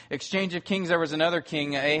about the exchange of kings. There was another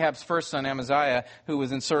king, Ahab's first son, Amaziah, who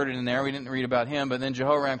was inserted in there. We didn't read about him, but then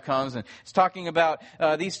Jehoram comes and it's talking about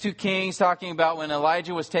these two kings, talking about when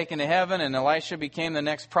Elijah was taken to heaven and Elisha became the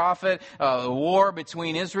next prophet, a war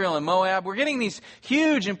between Israel and Moab. We're getting these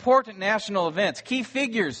huge, important national events, key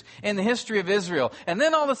figures in the history of Israel. And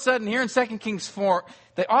then all of a sudden, here in 2 Kings 4,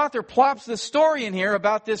 the author plops this story in here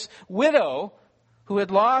about this widow who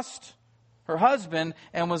had lost her husband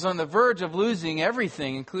and was on the verge of losing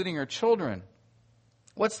everything, including her children.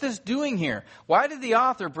 What's this doing here? Why did the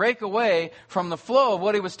author break away from the flow of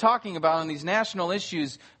what he was talking about on these national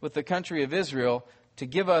issues with the country of Israel to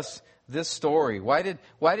give us this story? Why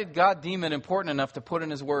did God deem it important enough to put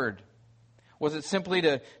in His Word? Was it simply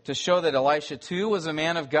to show that Elisha too was a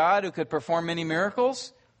man of God who could perform many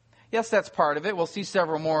miracles? Yes, that's part of it. We'll see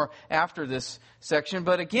several more after this section.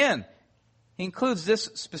 But again, he includes this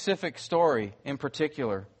specific story in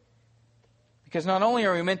particular. Because not only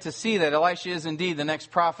are we meant to see that Elisha is indeed the next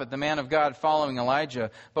prophet, the man of God following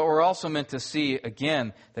Elijah, but we're also meant to see,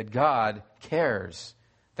 again, that God cares.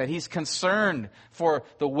 That He's concerned for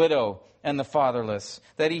the widow and the fatherless.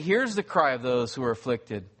 That He hears the cry of those who are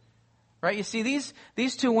afflicted. Right? You see,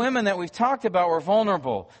 these two women that we've talked about were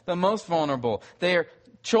vulnerable. The most vulnerable. Their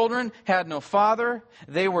children had no father.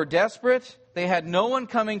 They were desperate. They had no one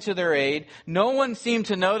coming to their aid. No one seemed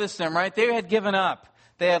to notice them, right? They had given up.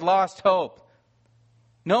 They had lost hope.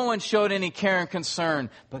 No one showed any care and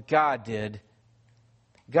concern, but God did.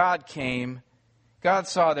 God came. God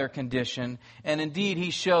saw their condition. And indeed,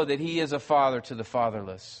 He showed that He is a father to the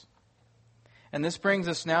fatherless. And this brings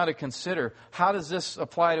us now to consider, how does this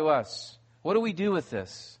apply to us? What do we do with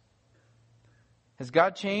this? Has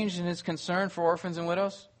God changed in His concern for orphans and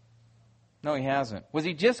widows? No, He hasn't. Was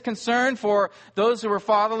He just concerned for those who were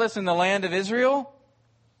fatherless in the land of Israel?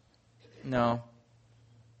 No.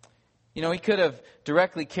 He could have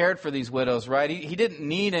directly cared for these widows, right? He didn't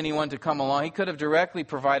need anyone to come along. He could have directly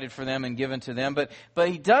provided for them and given to them. But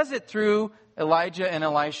He does it through Elijah and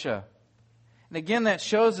Elisha. And again, that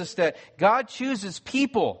shows us that God chooses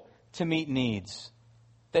people to meet needs.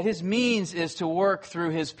 That His means is to work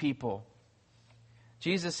through His people.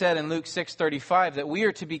 Jesus said in Luke 6:35 that we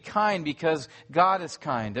are to be kind because God is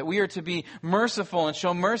kind. That we are to be merciful and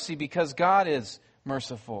show mercy because God is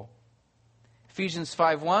merciful. Ephesians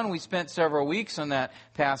 5:1, we spent several weeks on that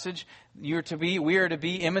passage. We are to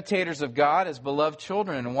be imitators of God as beloved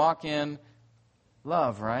children and walk in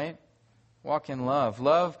love, right? Walk in love.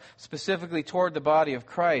 Love specifically toward the body of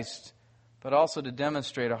Christ, but also to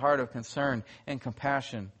demonstrate a heart of concern and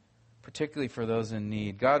compassion, particularly for those in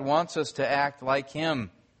need. God wants us to act like Him.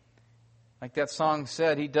 Like that song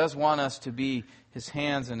said, He does want us to be His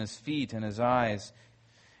hands and His feet and His eyes.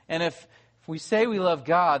 And if we say we love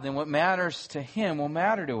God, then what matters to Him will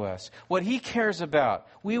matter to us. What He cares about,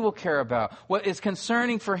 we will care about. What is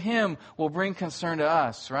concerning for Him will bring concern to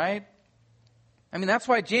us, right? That's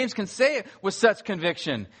why James can say it with such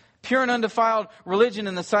conviction. Pure and undefiled religion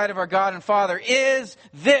in the sight of our God and Father is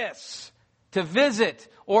this: to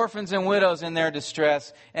visit orphans and widows in their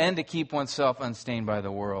distress and to keep oneself unstained by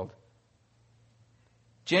the world.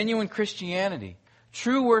 Genuine Christianity,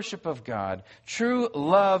 true worship of God, true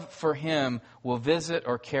love for Him will visit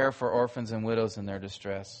or care for orphans and widows in their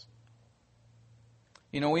distress.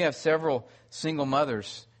 We have several single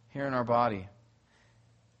mothers here in our body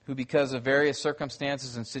who, because of various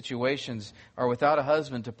circumstances and situations, are without a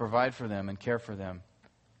husband to provide for them and care for them.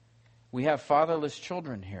 We have fatherless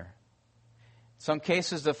children here. In some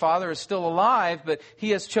cases, the father is still alive, but he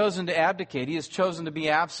has chosen to abdicate. He has chosen to be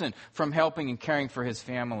absent from helping and caring for his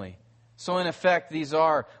family. So in effect, these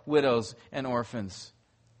are widows and orphans.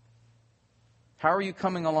 How are you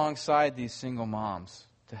coming alongside these single moms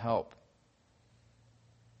to help?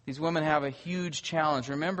 These women have a huge challenge.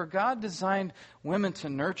 Remember, God designed women to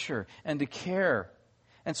nurture and to care.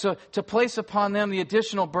 And so to place upon them the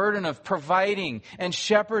additional burden of providing and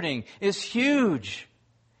shepherding is huge.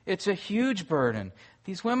 It's a huge burden.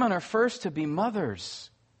 These women are first to be mothers.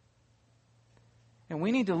 And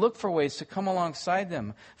we need to look for ways to come alongside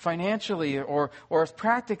them financially or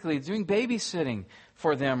practically, doing babysitting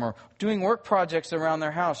for them or doing work projects around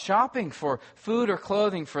their house, shopping for food or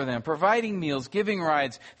clothing for them, providing meals, giving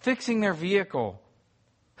rides, fixing their vehicle,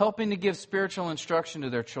 helping to give spiritual instruction to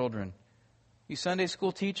their children. You Sunday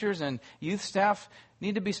school teachers and youth staff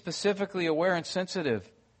need to be specifically aware and sensitive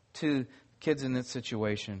to kids in this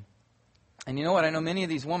situation. And you know what? I know many of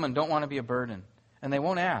these women don't want to be a burden, and they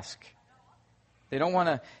won't ask. They don't want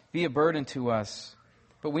to be a burden to us.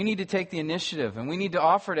 But we need to take the initiative, and we need to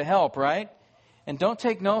offer to help, right? And don't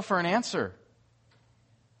take no for an answer.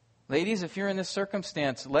 Ladies, if you're in this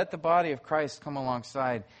circumstance, let the body of Christ come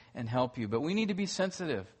alongside and help you. But we need to be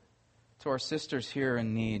sensitive to our sisters here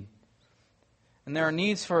in need. And there are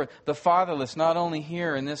needs for the fatherless, not only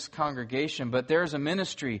here in this congregation, but there's a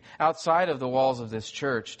ministry outside of the walls of this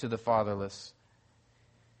church to the fatherless.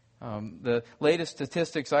 The latest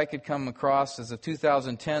statistics I could come across is of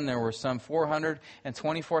 2010, there were some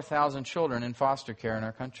 424,000 children in foster care in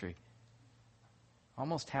our country.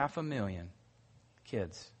 Almost 500,000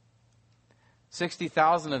 kids.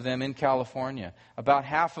 60,000 of them in California. About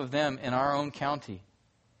half of them in our own county.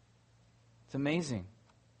 It's amazing.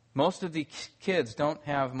 Most of the kids don't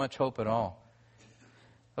have much hope at all.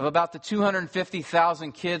 Of about the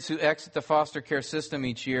 250,000 kids who exit the foster care system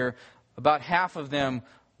each year, about half of them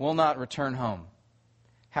will not return home.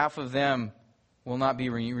 Half of them will not be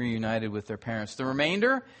reunited with their parents. The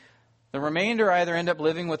remainder either end up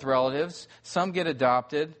living with relatives, some get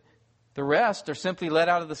adopted, the rest are simply let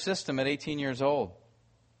out of the system at 18 years old.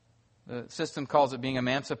 The system calls it being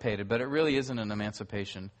emancipated, but it really isn't an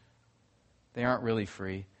emancipation. They aren't really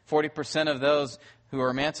free. 40% of those who are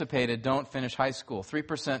emancipated don't finish high school.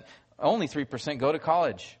 Only 3% go to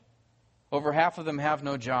college. Over half of them have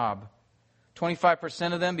no job.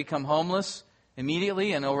 25% of them become homeless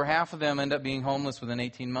immediately, and over half of them end up being homeless within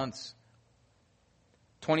 18 months.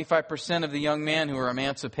 25% of the young men who are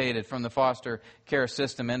emancipated from the foster care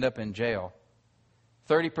system end up in jail.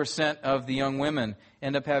 30% of the young women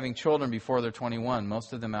end up having children before they're 21,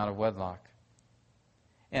 most of them out of wedlock.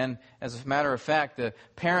 And as a matter of fact, the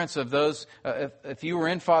parents of those, if you were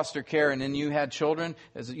in foster care and then you had children,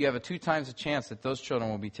 you have a 2 times a chance that those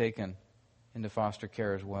children will be taken into foster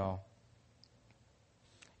care as well.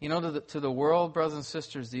 You know, to the world, brothers and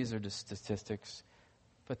sisters, these are just statistics.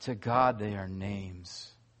 But to God, they are names.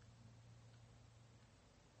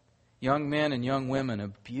 Young men and young women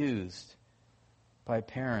abused by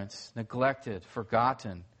parents, neglected,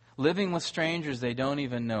 forgotten, living with strangers they don't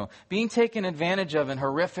even know, being taken advantage of in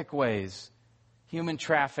horrific ways, human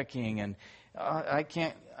trafficking, and I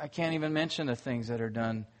can't even mention the things that are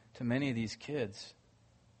done to many of these kids.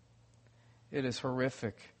 It is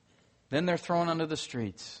horrific. Then they're thrown onto the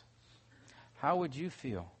streets. How would you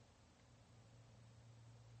feel?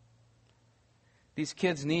 These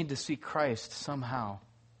kids need to see Christ somehow.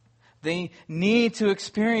 They need to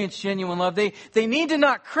experience genuine love. They need to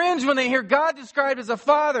not cringe when they hear God described as a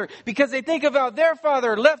father because they think of how their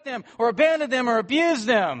father left them or abandoned them or abused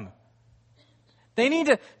them. They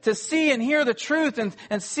need to see and hear the truth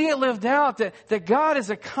and see it lived out, that God is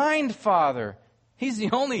a kind father. He's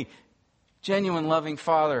the only genuine loving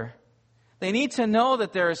father. They need to know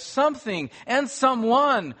that there is something and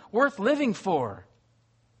someone worth living for.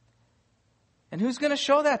 And who's going to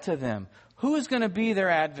show that to them? Who is going to be their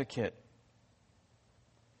advocate?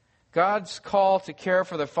 God's call to care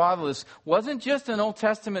for the fatherless wasn't just an Old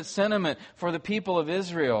Testament sentiment for the people of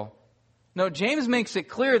Israel. No, James makes it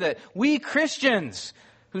clear that we Christians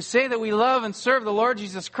who say that we love and serve the Lord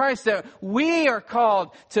Jesus Christ, that we are called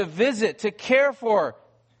to visit, to care for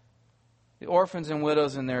the orphans and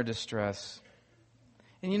widows in their distress.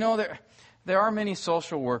 And you know, there are many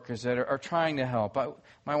social workers that are trying to help.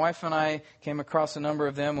 My wife and I came across a number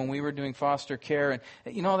of them when we were doing foster care. And,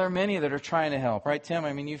 you know, there are many that are trying to help. Right, Tim?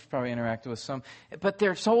 I mean, you've probably interacted with some. But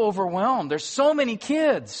they're so overwhelmed. There's so many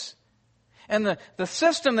kids. And the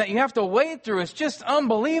system that you have to wade through is just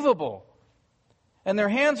unbelievable. And their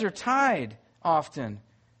hands are tied often.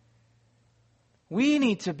 We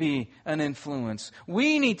need to be an influence.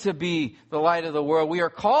 We need to be the light of the world. We are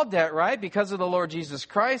called that, right? Because of the Lord Jesus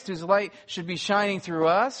Christ, whose light should be shining through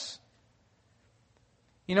us.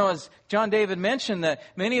 You know, as John David mentioned, that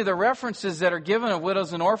many of the references that are given of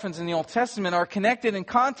widows and orphans in the Old Testament are connected in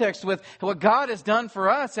context with what God has done for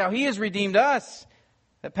us, how He has redeemed us.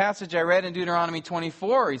 That passage I read in Deuteronomy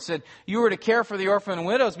 24, he said, you were to care for the orphan and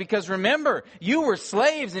widows because remember, you were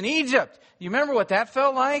slaves in Egypt. You remember what that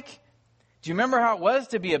felt like? Do you remember how it was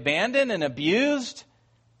to be abandoned and abused?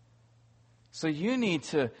 So you need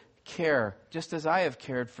to care just as I have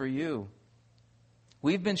cared for you.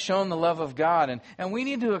 We've been shown the love of God, and we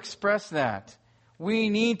need to express that. We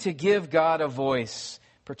need to give God a voice,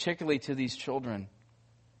 particularly to these children.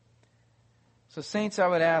 So, saints, I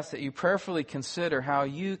would ask that you prayerfully consider how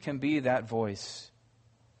you can be that voice.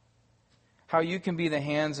 How you can be the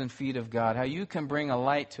hands and feet of God. How you can bring a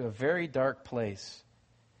light to a very dark place.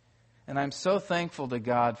 And I'm so thankful to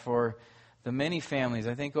God for the many families,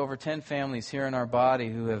 I think over 10 families here in our body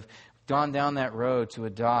who have gone down that road to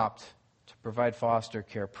adopt, to provide foster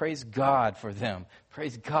care. Praise God for them.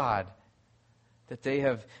 Praise God. that they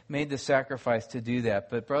have made the sacrifice to do that.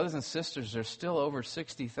 But brothers and sisters, there's still over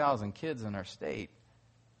 60,000 kids in our state.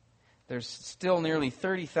 There's still nearly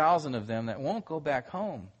 30,000 of them that won't go back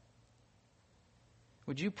home.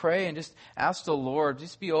 Would you pray and just ask the Lord,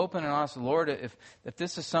 just be open and honest, Lord, if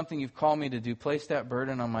this is something you've called me to do, place that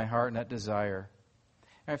burden on my heart and that desire.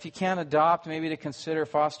 And if you can't adopt, maybe to consider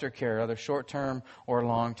foster care, either short-term or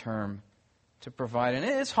long-term, to provide. And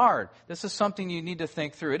it's hard. This is something you need to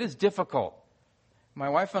think through. It is difficult. My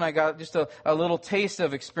wife and I got just a little taste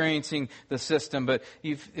of experiencing the system, but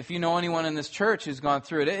if you know anyone in this church who's gone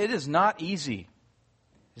through it, it is not easy.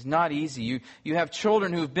 It's not easy. You have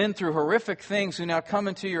children who've been through horrific things who now come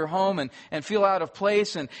into your home and feel out of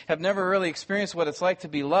place and have never really experienced what it's like to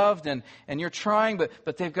be loved, and you're trying,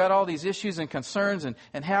 but they've got all these issues and concerns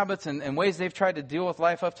and habits and ways they've tried to deal with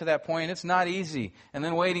life up to that point. It's not easy. And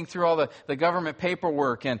then wading through all the government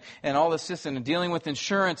paperwork and all the system and dealing with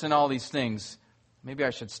insurance and all these things. Maybe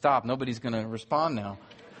I should stop. Nobody's going to respond now.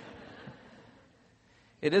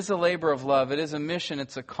 It is a labor of love. It is a mission.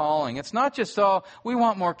 It's a calling. It's not just, we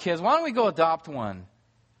want more kids. Why don't we go adopt one?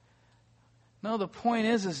 No, the point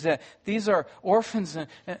is that these are orphans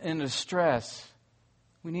in distress.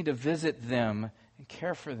 We need to visit them and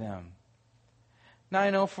care for them. Now,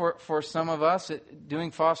 I know for some of us,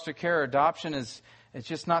 doing foster care or adoption it's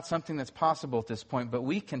just not something that's possible at this point, but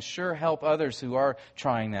we can sure help others who are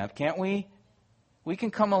trying that, can't we? We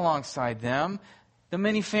can come alongside them. The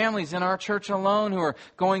many families in our church alone who are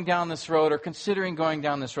going down this road or considering going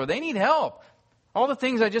down this road, they need help. All the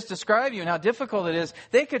things I just described to you and how difficult it is,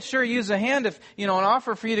 they could sure use a hand if, an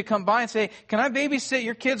offer for you to come by and say, can I babysit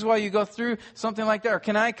your kids while you go through something like that? Or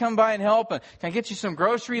can I come by and help? And can I get you some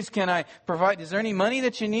groceries? Can I provide, is there any money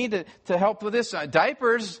that you need to help with this?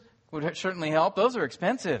 Diapers would certainly help. Those are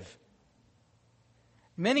expensive.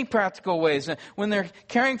 Many practical ways. When they're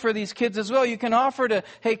caring for these kids as well, you can offer to,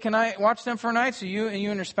 hey, can I watch them for a night so you and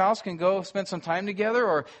your spouse can go spend some time together?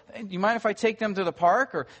 Or do you mind if I take them to the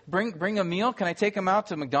park? Or bring a meal? Can I take them out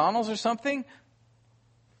to McDonald's or something?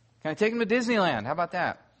 Can I take them to Disneyland? How about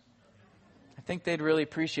that? I think they'd really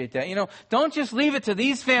appreciate that. Don't just leave it to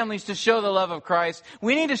these families to show the love of Christ.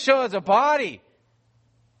 We need to show as a body.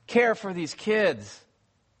 Care for these kids.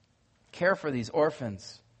 Care for these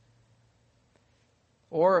orphans.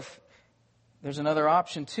 Or if there's another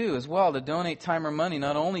option too as well, to donate time or money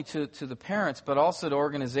not only to the parents but also to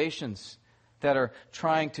organizations that are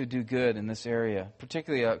trying to do good in this area.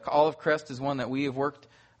 Particularly Olive Crest is one that we have worked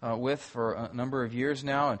with for a number of years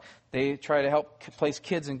now, and they try to help place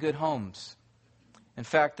kids in good homes. In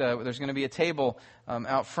fact, there's going to be a table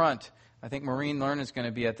out front. I think Maureen Learn is going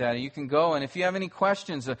to be at that. You can go, and if you have any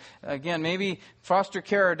questions, again, maybe foster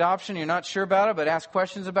care or adoption, you're not sure about it, but ask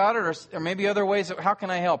questions about it, or maybe other ways. How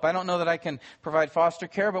can I help? I don't know that I can provide foster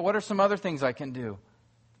care, but what are some other things I can do?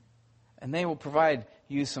 And they will provide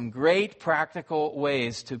you some great practical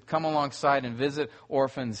ways to come alongside and visit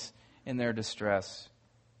orphans in their distress.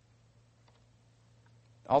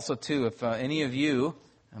 Also, too, if any of you,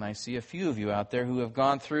 and I see a few of you out there who have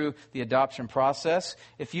gone through the adoption process,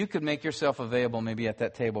 if you could make yourself available maybe at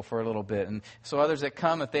that table for a little bit. And so others that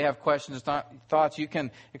come, if they have questions, thoughts, you can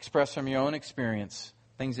express from your own experience,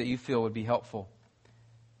 things that you feel would be helpful.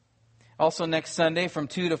 Also next Sunday from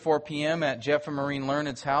 2 to 4 p.m. at Jeff and Maureen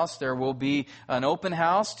Learned's house, there will be an open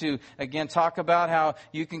house to, again, talk about how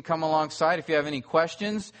you can come alongside. If you have any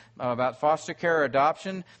questions about foster care or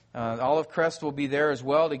adoption, Olive Crest will be there as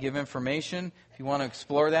well to give information if you want to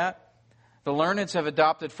explore that. The Learneds have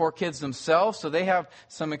adopted 4 kids themselves, so they have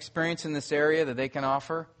some experience in this area that they can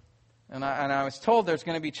offer. And I was told there's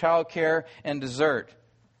going to be child care and dessert.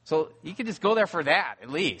 So you could just go there for that,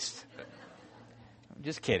 at least.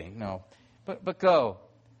 Just kidding, no. But go,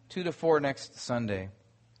 2 to 4 next Sunday.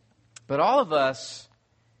 But all of us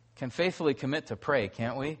can faithfully commit to pray,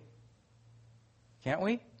 can't we? Can't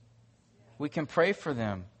we? We can pray for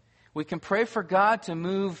them. We can pray for God to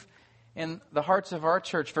move in the hearts of our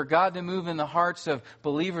church, for God to move in the hearts of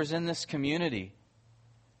believers in this community,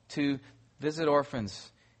 to visit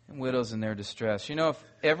orphans and widows in their distress. If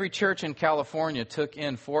every church in California took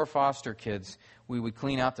in 4 foster kids, we would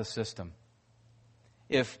clean out the system.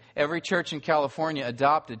 If every church in California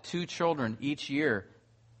adopted 2 children each year,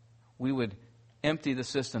 we would empty the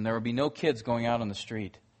system. There would be no kids going out on the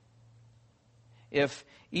street. If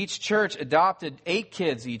each church adopted 8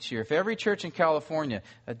 kids each year, if every church in California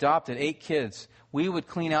adopted 8 kids, we would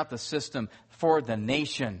clean out the system for the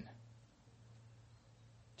nation.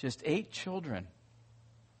 Just 8 children,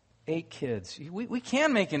 8 kids. We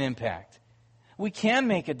can make an impact. We can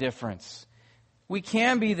make a difference. We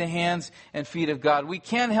can be the hands and feet of God. We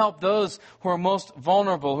can help those who are most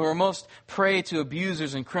vulnerable, who are most prey to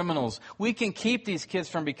abusers and criminals. We can keep these kids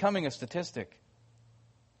from becoming a statistic.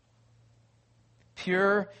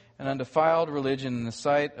 Pure and undefiled religion in the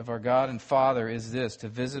sight of our God and Father is this: to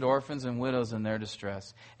visit orphans and widows in their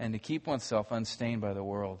distress and to keep oneself unstained by the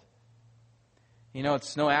world. You know,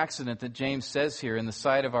 it's no accident that James says here, in the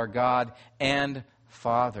sight of our God and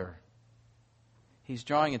Father. He's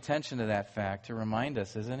drawing attention to that fact to remind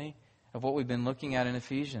us, isn't he, of what we've been looking at in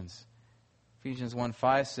Ephesians. Ephesians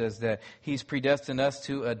 1:5 says that He's predestined us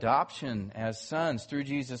to adoption as sons through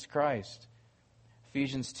Jesus Christ.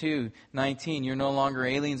 Ephesians 2:19, you're no longer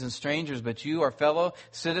aliens and strangers, but you are fellow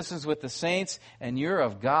citizens with the saints, and you're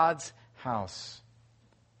of God's house.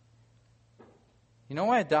 You know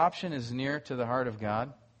why adoption is near to the heart of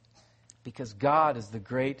God? Because God is the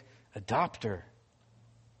great adopter.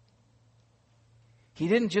 He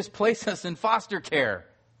didn't just place us in foster care.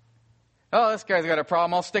 Oh, this guy's got a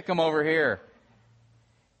problem, I'll stick him over here.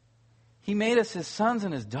 He made us His sons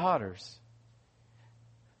and His daughters.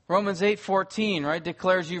 Romans 8:14, right,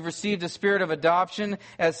 declares you've received a spirit of adoption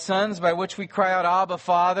as sons by which we cry out, Abba,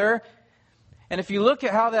 Father. And if you look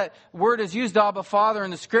at how that word is used, Abba, Father, in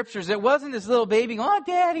the Scriptures, it wasn't this little baby going, oh,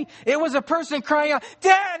 Daddy. It was a person crying out,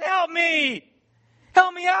 Dad, help me!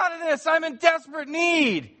 Help me out of this! I'm in desperate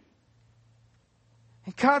need!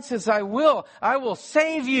 And God says, I will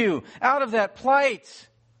save you out of that plight.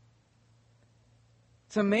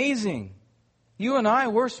 It's amazing. You and I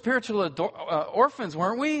were spiritual orphans,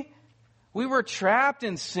 weren't we? We were trapped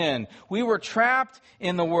in sin. We were trapped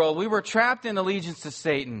in the world. We were trapped in allegiance to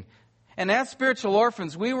Satan. And as spiritual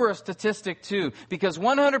orphans, we were a statistic too, because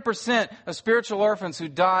 100% of spiritual orphans who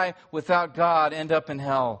die without God end up in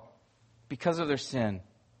hell because of their sin.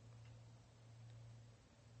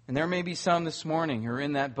 And there may be some this morning who are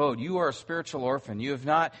in that boat. You are a spiritual orphan. You have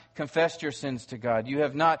not confessed your sins to God. You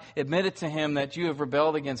have not admitted to Him that you have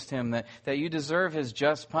rebelled against Him, that you deserve His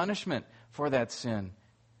just punishment for that sin.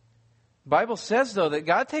 The Bible says, though, that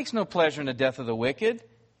God takes no pleasure in the death of the wicked.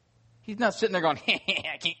 He's not sitting there going,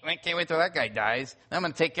 I can't wait till that guy dies. I'm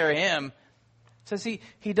going to take care of him. It says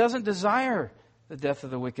he doesn't desire the death of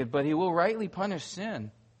the wicked, but He will rightly punish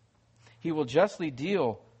sin. He will justly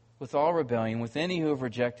deal with all rebellion, with any who have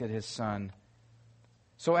rejected His Son.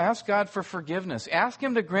 So ask God for forgiveness. Ask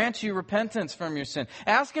Him to grant you repentance from your sin.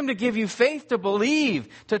 Ask Him to give you faith to believe,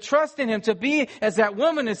 to trust in Him, to be as that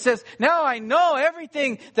woman that says, now I know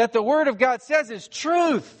everything that the Word of God says is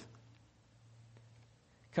truth.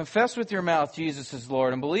 Confess with your mouth Jesus is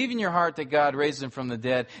Lord and believe in your heart that God raised Him from the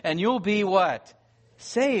dead, and you'll be what?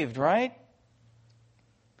 Saved, right?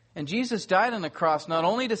 And Jesus died on the cross not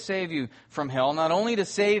only to save you from hell, not only to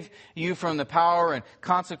save you from the power and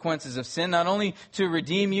consequences of sin, not only to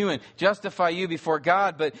redeem you and justify you before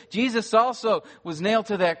God, but Jesus also was nailed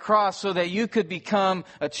to that cross so that you could become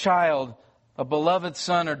a child, a beloved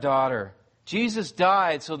son or daughter. Jesus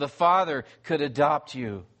died so the Father could adopt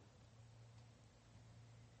you.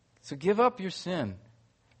 So give up your sin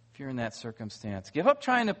if you're in that circumstance. Give up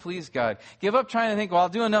trying to please God. Give up trying to think, well, I'll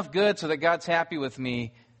do enough good so that God's happy with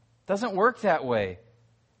me. It doesn't work that way.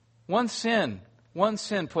 One sin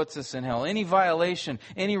puts us in hell. Any violation,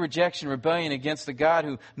 any rejection, rebellion against the God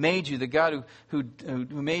who made you, the God who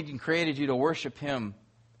made and created you to worship Him,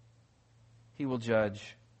 He will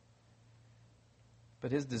judge.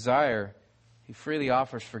 But His desire, He freely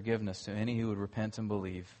offers forgiveness to any who would repent and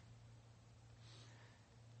believe.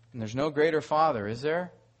 And there's no greater father, is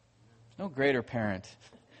there? There's no greater parent.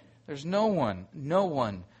 There's no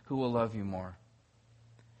one who will love you more.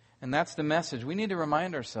 And that's the message. We need to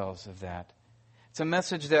remind ourselves of that. It's a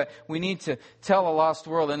message that we need to tell a lost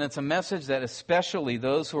world, and it's a message that especially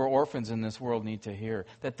those who are orphans in this world need to hear.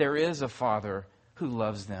 That there is a Father who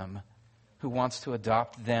loves them, who wants to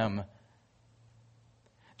adopt them.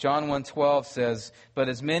 John 1:12 says, but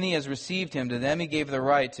as many as received Him, to them He gave the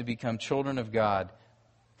right to become children of God,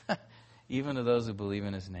 even to those who believe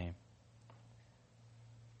in His name.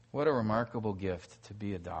 What a remarkable gift to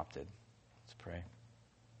be adopted. Let's pray.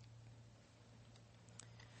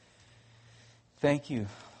 Thank you,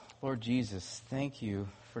 Lord Jesus. Thank you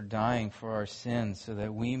for dying for our sins so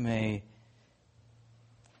that we may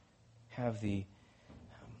have the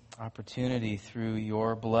opportunity through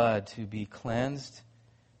your blood to be cleansed,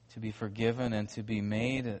 to be forgiven, and to be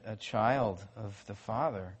made a child of the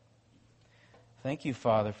Father. Thank you,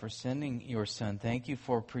 Father, for sending your Son. Thank you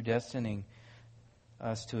for predestining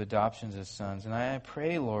us to adoptions as sons. And I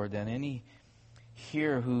pray, Lord, that any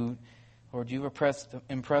here who, Lord, you've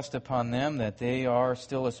impressed upon them that they are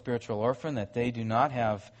still a spiritual orphan, that they do not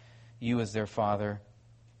have you as their Father,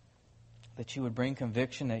 that you would bring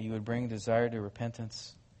conviction, that you would bring desire to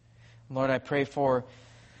repentance. Lord, I pray for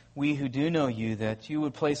we who do know you, that you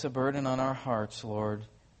would place a burden on our hearts, Lord,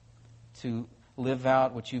 to live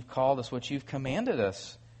out what you've called us, what you've commanded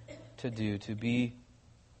us to do, to be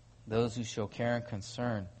those who show care and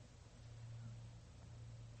concern,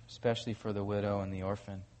 especially for the widow and the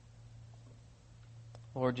orphan.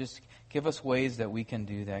 Lord, just give us ways that we can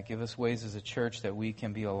do that. Give us ways as a church that we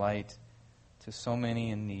can be a light to so many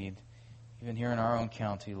in need. Even here in our own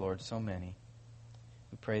county, Lord, so many.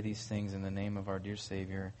 We pray these things in the name of our dear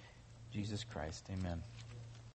Savior, Jesus Christ. Amen.